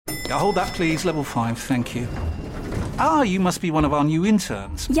Hold that, please. Level 5, thank you. Ah, you must be one of our new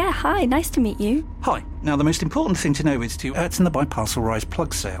interns. Yeah, hi, nice to meet you. Hi. Now, the most important thing to know is to in the Biparcel Rise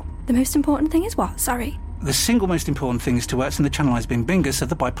plug sale. The most important thing is what? Sorry. The single most important thing is to in the Channelized Bing Bingus of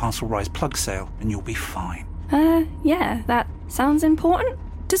the Biparcel Rise plug sale, and you'll be fine. Yeah, that sounds important.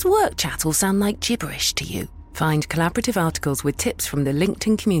 Does work chat all sound like gibberish to you? Find collaborative articles with tips from the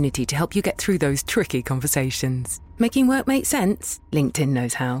LinkedIn community to help you get through those tricky conversations. Making work make sense? LinkedIn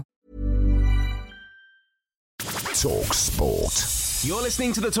knows how. talkSPORT. You're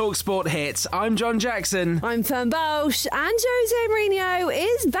listening to the talkSPORT hits. I'm John Jackson. I'm Fern Bosch, and Jose Mourinho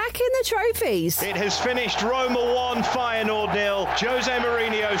is back in the trophies. It has finished Roma 1, Feyenoord 0. Jose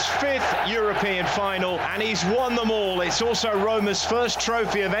Mourinho's 5th European final, and he's won them all. It's also Roma's first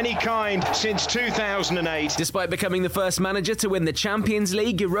trophy of any kind since 2008. Despite becoming the first manager to win the Champions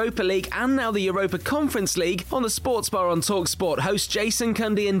League, Europa League, and now the Europa Conference League, on the Sports Bar on talkSPORT, hosts Jason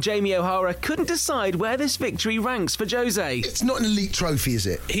Cundy and Jamie O'Hara couldn't decide where this victory ranks for Jose. It's not an elite trophy, is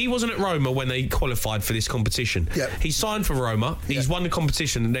it? He wasn't at Roma when they qualified for this competition. Yeah. He signed for Roma. He's won the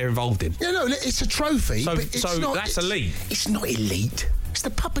competition that they're involved in. Yeah, no, it's a trophy. So, but it's so not, that's elite. It's not elite. It's the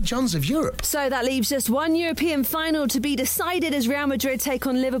Papa John's of Europe. So that leaves just one European final to be decided as Real Madrid take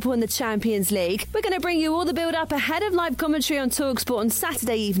on Liverpool in the Champions League. We're going to bring you all the build-up ahead of live commentary on talkSPORT on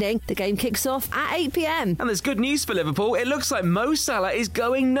Saturday evening. The game kicks off at 8 p.m. And there's good news for Liverpool. It looks like Mo Salah is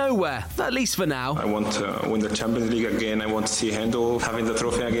going nowhere, at least for now. I want to win the Champions League again. I want to see Hendo having the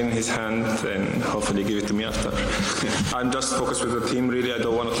trophy again in his hand and hopefully give it to me after. I'm just focused with the team, really. I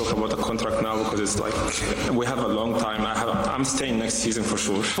don't want to talk about the contract now because it's like we have a long time. I'm staying next season for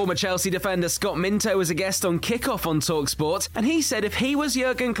sure. Former Chelsea defender Scott Minto was a guest on Kickoff on talkSPORT, and he said if he was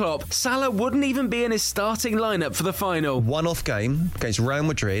Jurgen Klopp, Salah wouldn't even be in his starting lineup for the final. One-off game against Real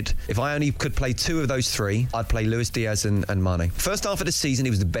Madrid. If I only could play two of those three, I'd play Luis Diaz and Mane. First half of the season, he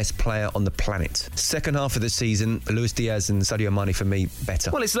was the best player on the planet. Second half of the season, Luis Diaz and Sadio Mane, for me,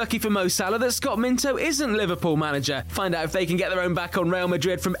 better. Well, it's lucky for Mo Salah that Scott Minto isn't Liverpool manager. Find out if they can get their own back on Real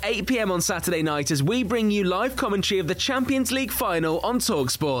Madrid from 8 p.m. on Saturday night as we bring you live commentary of the Champions League final on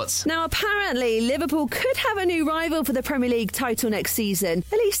talkSPORT. Now, apparently, Liverpool could have a new rival for the Premier League title next season.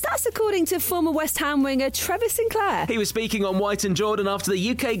 At least that's according to former West Ham winger Trevor Sinclair. He was speaking on White and Jordan after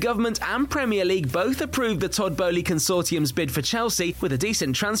the UK government and Premier League both approved the Todd Boehly consortium's bid for Chelsea, with a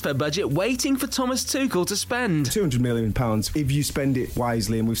decent transfer budget waiting for Thomas Tuchel to spend. £200 million, if you spend it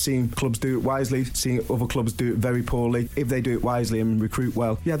wisely, and we've seen clubs do it wisely, seen other clubs do it very poorly. If they do it wisely and recruit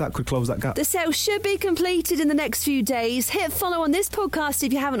well, yeah, that could close that gap. The sale should be completed in the next few days. Hit follow on this podcast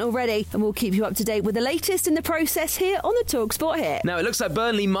if you haven't already, and we'll keep you up to date with the latest in the process here on the talkSPORT hit. Now, it looks like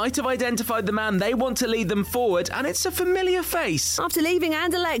Burnley might have identified the man they want to lead them forward, and it's a familiar face. After leaving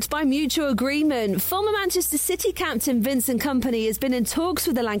Anderlecht by mutual agreement, former Manchester City captain Vincent Kompany has been in talks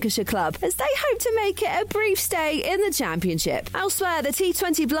with the Lancashire club as they hope to make it a brief stay in the Championship. Elsewhere, the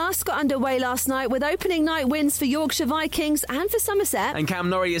T20 Blast got underway last night with opening night wins for Yorkshire Vikings and for Somerset. And Cam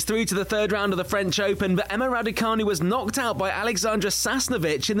Norrie is through to the third round of the French Open, but Emma Raducanu was knocked out by Alexandra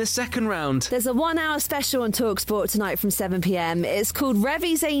Sasnovich in the second round. There's a 1 hour special on talkSPORT tonight from 7 p.m. It's called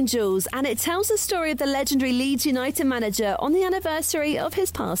Revy's Angels, and it tells the story of the legendary Leeds United manager on the anniversary of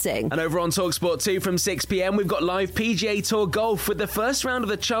his passing. And over on talkSPORT 2 from 6 p.m, we've got live PGA Tour golf with the first round of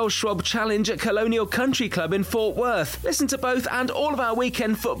the Charles Schwab Challenge at Colonial Country Club in Fort Worth. Listen to both and all of our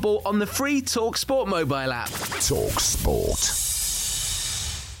weekend football on the free talkSPORT mobile app. talkSPORT.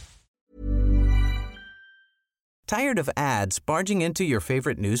 Tired of ads barging into your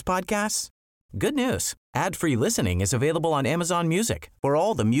favorite news podcasts? Good news. Ad-free listening is available on Amazon Music for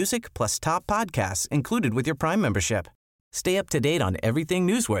all the music plus top podcasts included with your Prime membership. Stay up to date on everything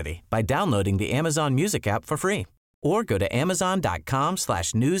newsworthy by downloading the Amazon Music app for free or go to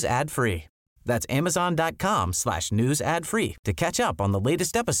amazon.com/news ad free. That's amazon.com/news ad free to catch up on the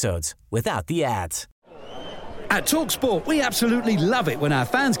latest episodes without the ads. At talkSPORT, we absolutely love it when our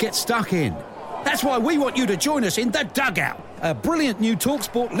fans get stuck in. That's why we want you to join us in The Dugout, a brilliant new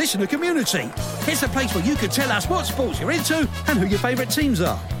talkSPORT listener community. It's a place where you can tell us what sports you're into and who your favourite teams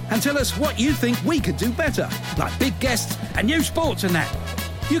are. And tell us what you think we could do better, like big guests and new sports and that.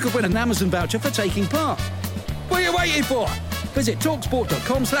 You could win an Amazon voucher for taking part. What are you waiting for? Visit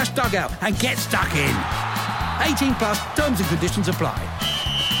talksport.com/dugout and get stuck in. 18 plus, terms and conditions apply.